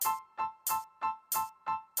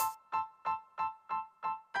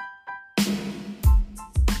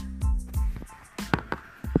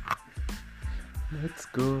Let's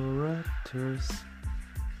go Raptors.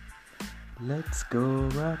 Let's go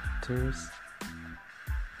Raptors.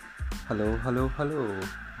 Hello.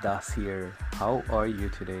 Das here. How are you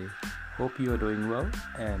today? Hope you are doing well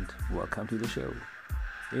and welcome to the show.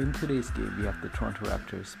 In today's game, we have the Toronto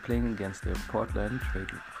Raptors playing against the Portland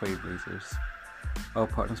Trailblazers. Our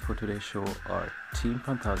partners for today's show are Team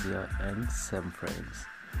Fantasia and 7 Frames.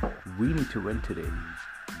 We need to win today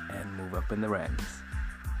and move up in the ranks.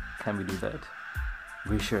 Can we do that?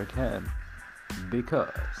 We sure can, because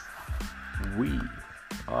we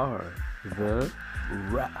are the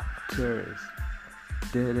Raptors.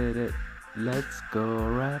 Let's go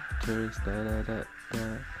Raptors.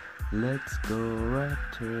 Let's go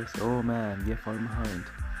Raptors. Oh man, we are falling behind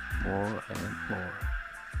more and more.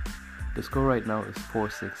 The score right now is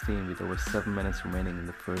 4-16 with over 7 minutes remaining in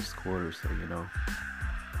the first quarter, so you know.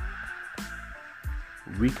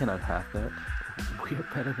 We cannot have that. We are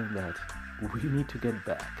better than that. We need to get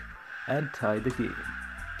back and tie the game.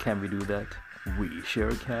 Can we do that? We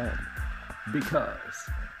sure can. Because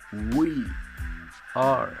we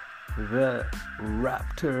are the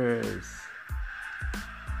Raptors.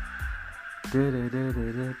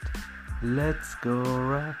 Let's go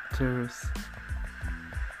Raptors.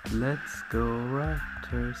 Let's go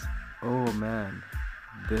Raptors. Oh man,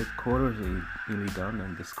 the quarter is nearly done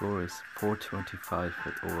and the score is 4-25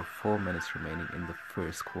 with over 4 minutes remaining in the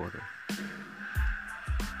first quarter.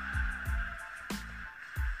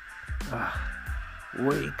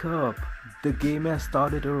 Wake up! The game has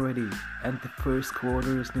started already and the first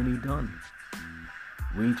quarter is nearly done.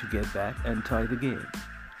 We need to get back and tie the game.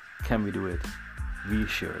 Can we do it? We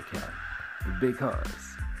sure can.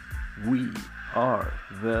 Because we are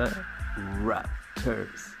the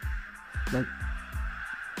Raptors.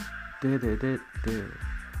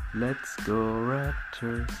 Let's go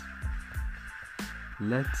Raptors.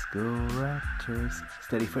 Let's go Raptors.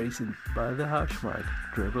 Steady Freddy by the hash mark.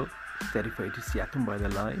 Dribble. Steady Freddy to Siakam by the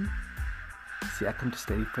line. Siakam to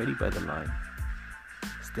Steady Freddy by the line.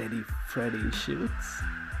 Steady Freddy shoots.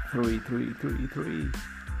 3.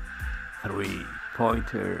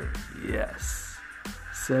 3-pointer. Yes.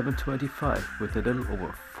 7:25 with a little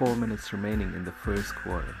over 4 minutes remaining in the first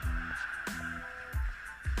quarter.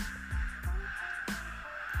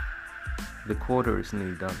 The quarter is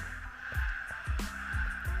nearly done.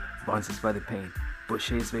 Bounces by the paint.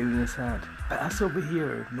 Boucher is waving his hand. Pass over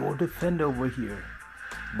here. No defender over here.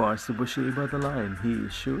 Barnes to Boucher by the line. He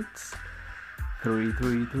shoots. 3.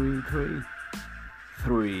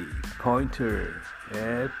 3-pointer.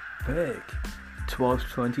 Epic.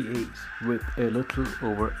 12:28 with a little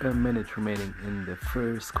over a minute remaining in the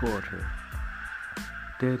first quarter.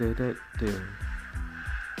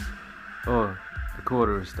 Oh, the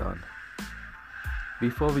quarter is done.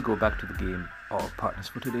 Before we go back to the game, our partners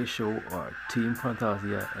for today's show are Team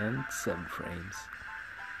Fantasia and 7 Frames.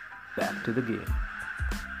 Back to the game.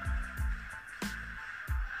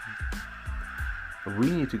 We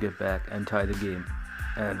need to get back and tie the game,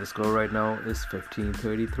 and the score right now is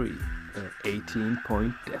 15-33, an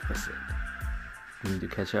 18-point deficit. We need to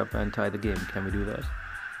catch up and tie the game. Can we do that?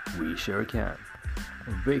 We sure can,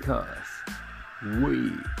 because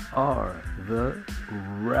we are the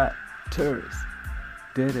Raptors.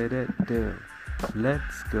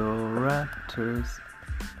 Let's go Raptors.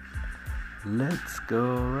 Let's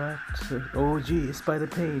go Raptors. OG is by the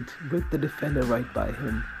paint with the defender right by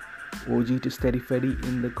him. OG to Steady Freddy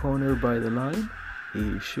in the corner by the line.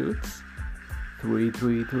 He shoots. 3.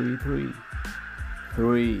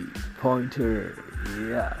 3-pointer.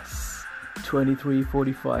 Yes.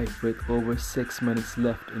 23:45 with over 6 minutes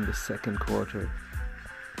left in the second quarter.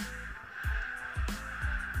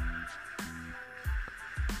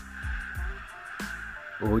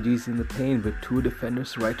 OG's in the paint with 2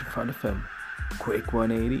 defenders right in front of him. Quick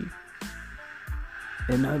 180.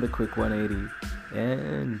 Another quick 180.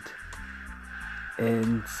 And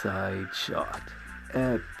inside shot.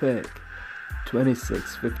 Epic.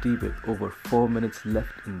 26:50 with over 4 minutes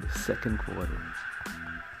left in the second quarter.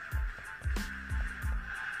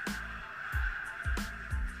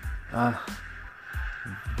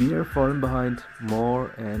 We are falling behind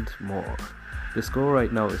more and more. The score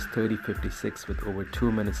right now is 30-56 with over 2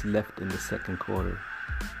 minutes left in the second quarter.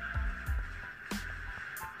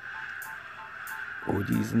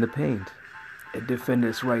 OG's in the paint. A defender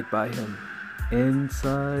is right by him.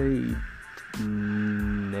 Inside.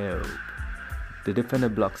 Nope. The defender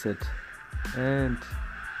blocks it. And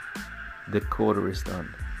the quarter is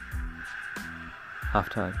done.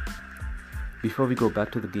 Halftime. Before we go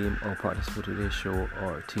back to the game, our partners for today's show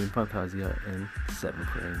are Team Fantasia and 7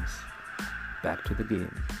 Frames. Back to the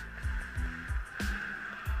game.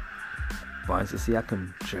 Finds the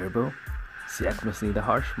Siakam. Dribble. Siakam is near the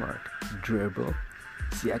harsh mark. Dribble.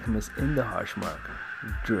 Siakam is in the harsh mark.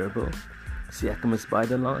 Dribble. Siakam is by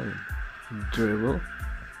the line. Dribble.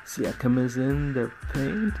 Siakam is in the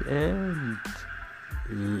paint and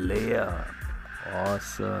layup.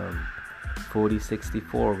 Awesome.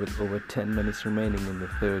 40-64 with over 10 minutes remaining in the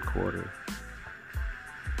third quarter.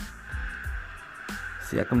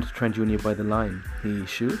 Siakam to Trent Jr. by the line. He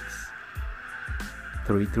shoots.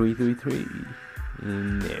 3.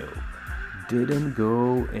 No. Didn't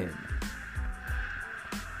go in.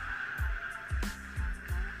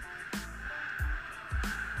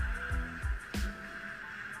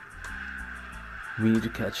 We need to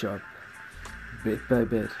catch up. Bit by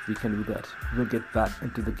bit, we can do that. We'll get back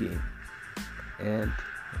into the game. And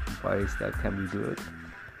why is that? Can we do it?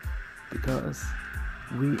 Because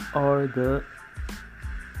we are the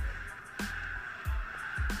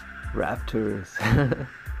Raptors.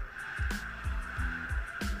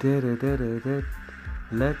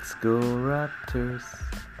 Let's go Raptors.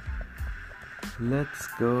 Let's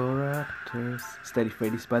go Raptors. Steady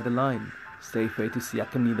Freddy's by the line. Steady Freddy to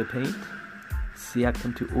Siakam near the paint.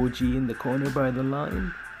 Siakam to OG in the corner by the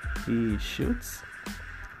line. He shoots.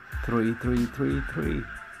 3.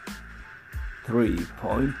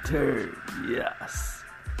 3-pointer. Yes.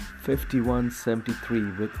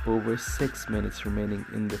 51-73 with over 6 minutes remaining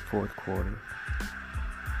in the fourth quarter.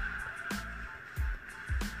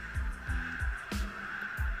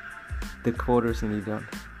 The quarter's nearly done.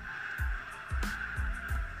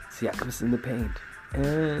 Siakam's in the paint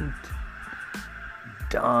and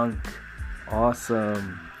dunk.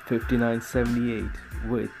 Awesome. 59-78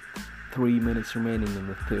 with 3 minutes remaining in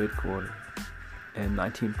the third quarter and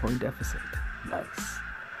 19-point deficit. Nice.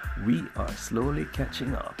 We are slowly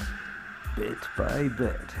catching up, bit by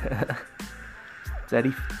bit.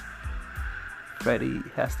 Steady Freddy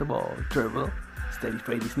has the ball. Dribble. Steady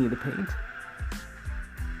Freddy's near the paint.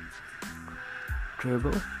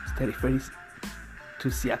 Dribble. Steady Freddy's to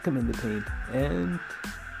Siakam in the paint and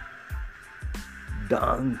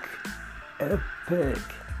dunk. Epic.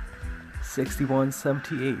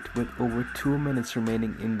 61-78 with over 2 minutes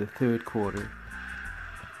remaining in the third quarter.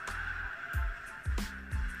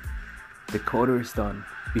 The quarter is done.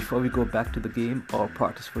 Before we go back to the game, our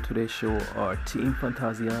partners for today's show are Team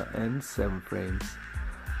Fantasia and 7 Frames.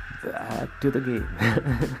 Back to the game.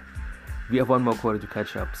 We have one more quarter to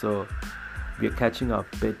catch up, so we are catching up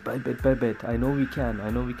bit by bit. I know we can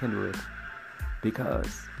do it.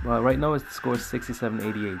 Because, well, right now the score is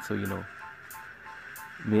 67-88, so you know.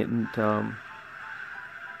 We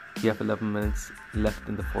have 11 minutes left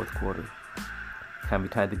in the fourth quarter. Can we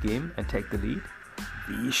tie the game and take the lead?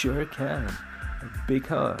 We sure can,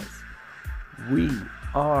 because we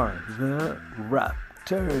are the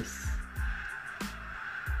Raptors.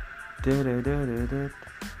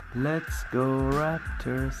 Let's go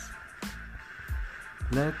Raptors.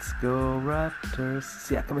 Let's go Raptors.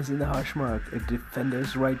 Siakam is in the harsh mark. A defender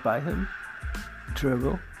is right by him.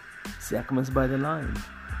 Dribble. Siakam is by the line.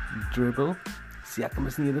 Dribble. Siakam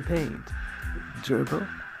is near the paint. Dribble.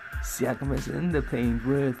 Siakam is in the paint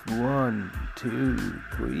with 1, 2,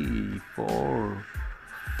 3, 4,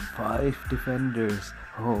 5 defenders.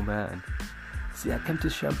 Oh man. Siakam to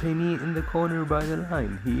Champagne in the corner by the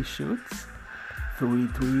line. He shoots. 3.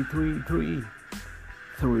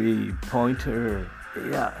 3-pointer.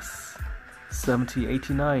 Yes.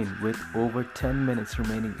 70-89 with over 10 minutes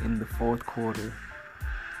remaining in the fourth quarter.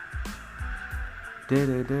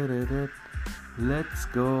 Let's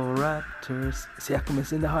go Raptors. Siakam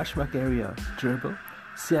is in the harsh mark area. Dribble.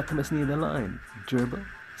 Siakam is near the line. Dribble.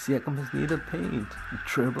 Siakam is near the paint.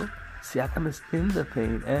 Dribble. Siakam is in the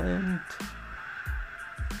paint and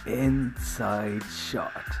inside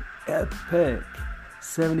shot. Epic.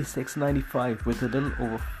 76-95 with a little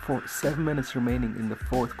over 7 minutes remaining in the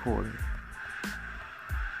fourth quarter.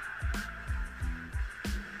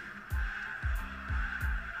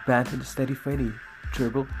 Banter to Steady Freddy.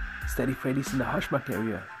 Dribble. Steady Freddy's in the harsh mark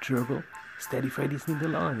area. Dribble. Steady Freddy's near the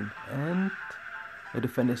line. And the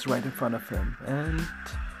defender is right in front of him. And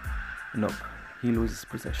nope, he loses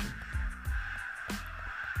possession.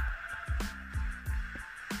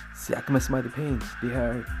 Siakam is by the paint. There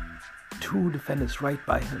are 2 defenders right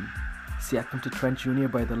by him. Siakam to Trent Jr.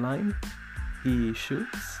 by the line. He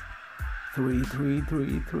shoots. 3.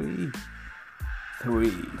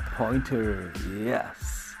 3-pointer.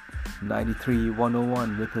 Yes.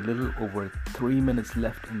 93-101 with a little over 3 minutes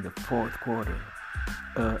left in the fourth quarter.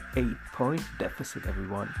 8-point deficit,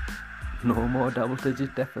 everyone. No more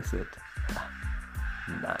double-digit deficit.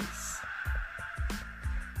 Nice.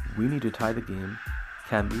 We need to tie the game.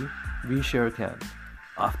 Can we? We sure can.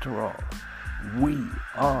 After all, We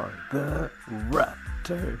are the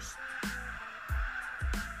Raptors.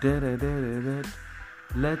 Da-da-da-da-da.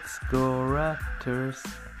 Let's go Raptors.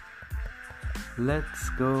 Let's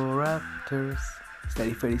go Raptors.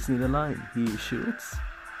 Steady Freddy's near the line. He shoots.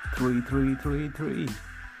 3-3-3-3.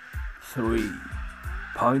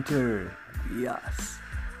 3-pointer. Yes.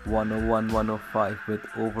 101-105 with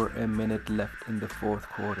over a minute left in the fourth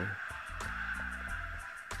quarter.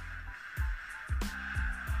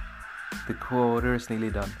 The quarter is nearly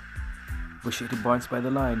done. Bushiti Barnes by the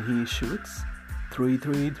line. He shoots.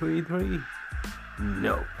 3-3-3-3.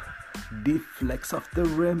 Nope. Deflects off the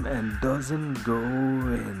rim and doesn't go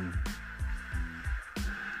in.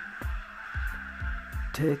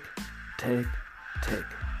 Tick, tick, tick.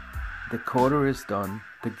 The quarter is done.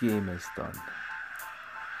 The game is done.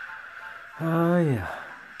 Yeah.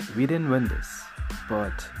 We didn't win this.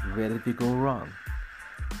 But where did we go wrong?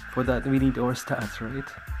 For that we need our stats,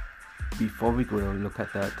 right? Before we go look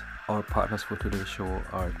at that, our partners for today's show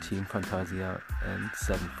are Team Fantasia and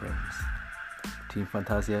 7 Frames. Team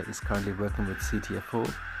Fantasia is currently working with CTFO,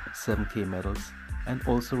 7K medals, and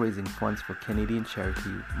also raising funds for Canadian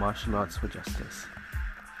charity Martial Arts for Justice.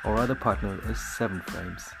 Our other partner is 7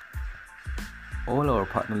 Frames. All our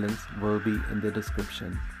partner links will be in the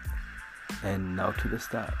description. And now to the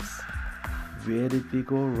stats. Where did we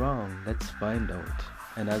go wrong? Let's find out.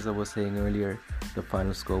 And as I was saying earlier, the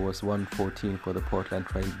final score was 114 for the Portland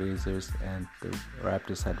Trail Blazers and the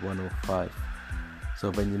Raptors had 105.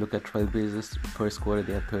 So when you look at Trailblazers, first quarter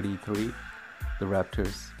they had 33, the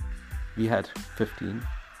Raptors, we had 15,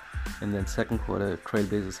 and then second quarter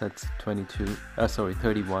Trailblazers had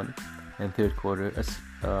 31, and third quarter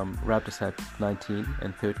Raptors had 19,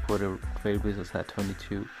 and third quarter Trailblazers had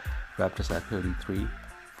 22, Raptors had 33,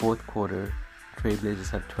 fourth quarter Trailblazers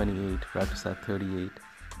had 28, Raptors had 38,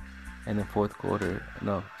 and then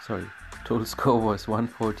total score was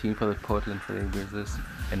 114 for the Portland Trailblazers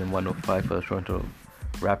and then 105 for the Toronto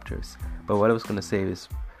Raptors. But what I was gonna say is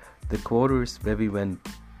the quarters where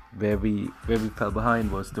we fell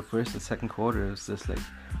behind was the first and second quarter. It was just like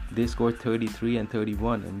they scored 33 and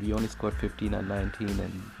 31 and we only scored 15 and 19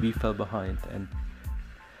 and we fell behind and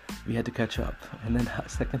we had to catch up. And then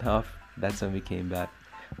second half, that's when we came back.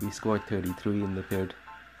 We scored 33 in the third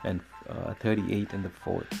and 38 in the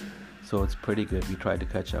fourth. So it's pretty good. We tried to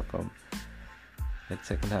catch up from that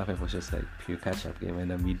second half. It was just like pure catch-up game, and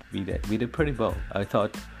then we did pretty well. I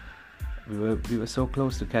thought we were so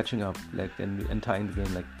close to catching up, like and tying the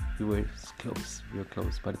game. Like we were close,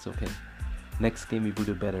 but it's okay. Next game we will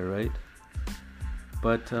do better, right?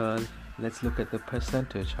 But let's look at the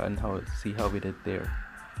percentage and see how we did there.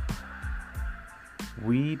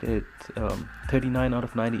 We did 39 out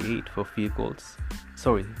of 98 for field goals.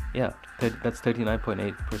 That's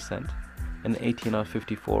 39.8%, and 18 out of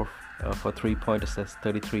 54 for 3-pointers. That's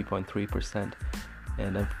 33.3%,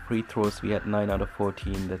 and then free throws we had 9 out of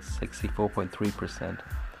 14. That's 64.3%,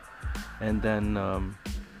 and then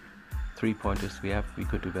 3-pointers we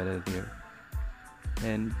could do better there.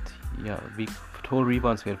 And total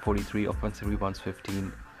rebounds we had 43, offensive rebounds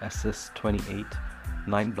 15, assists 28,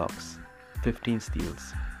 9 blocks, 15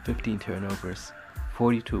 steals, 15 turnovers,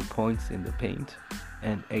 42 points in the paint,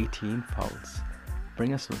 and 18 fouls.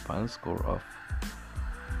 Bring us to the final score of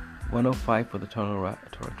 105 for the Toronto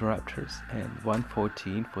Raptors and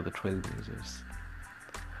 114 for the Trailblazers.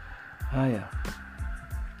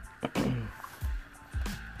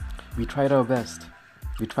 We tried our best.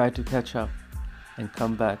 We tried to catch up and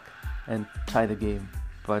come back and tie the game,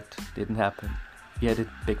 but didn't happen. We had a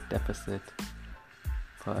big deficit,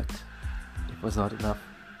 but it was not enough.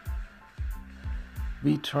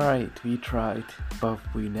 We tried, but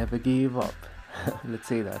we never gave up. Let's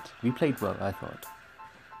say that. We played well, I thought.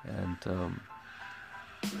 And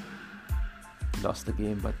lost the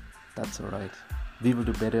game, but that's alright. We will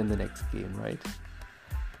do better in the next game, right?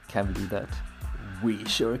 Can we do that? We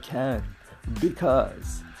sure can,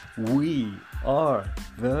 because we are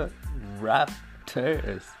the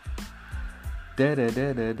Raptors.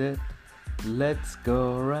 Da-da-da-da-da. Let's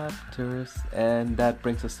go Raptors. And that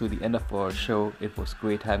brings us to the end of our show. It was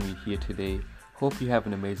great having you here today. Hope you have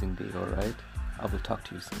an amazing day, alright? I will talk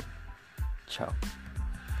to you soon. Ciao.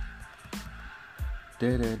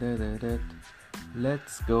 Da-da-da-da-da.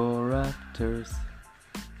 Let's go Raptors.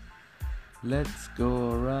 Let's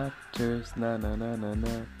go Raptors. Na na na na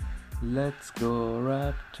na. Let's go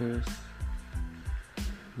Raptors.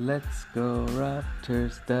 Let's go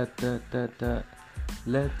Raptors. Da da da da.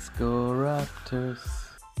 Let's go Raptors.